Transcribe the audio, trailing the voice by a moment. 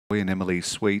and Emily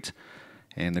Sweet,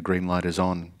 and the green light is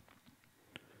on.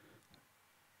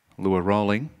 Lure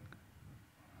rolling,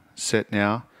 set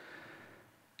now.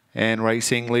 And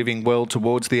racing, leaving well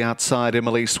towards the outside.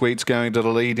 Emily Sweet's going to the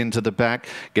lead into the back.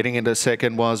 Getting into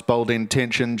second was Bold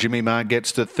Intention. Jimmy Ma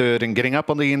gets to third and getting up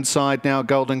on the inside now.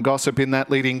 Golden Gossip in that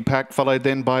leading pack, followed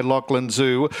then by Lachlan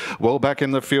Zoo. Well back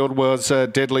in the field was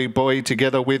Deadly Boy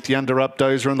together with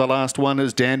Mandurah-12092015-Race-5. And the last one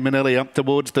is Dan Manelli up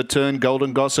towards the turn.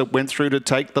 Golden Gossip went through to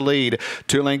take the lead.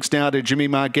 2 lengths now to Jimmy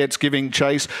Ma gets giving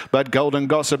chase, but Golden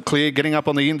Gossip clear. Getting up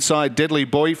on the inside, Deadly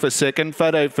Boy for second.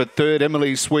 Photo for third,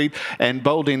 Emily Sweet, and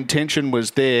Bold Intention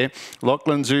was there.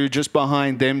 Lachlan Zoo just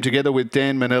behind them together with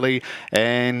Dan Manelli,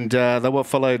 and they were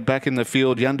followed back in the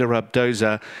field,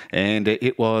 Mandurah-12092015-Race-5, and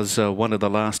it was one of the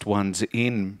last ones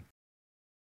in.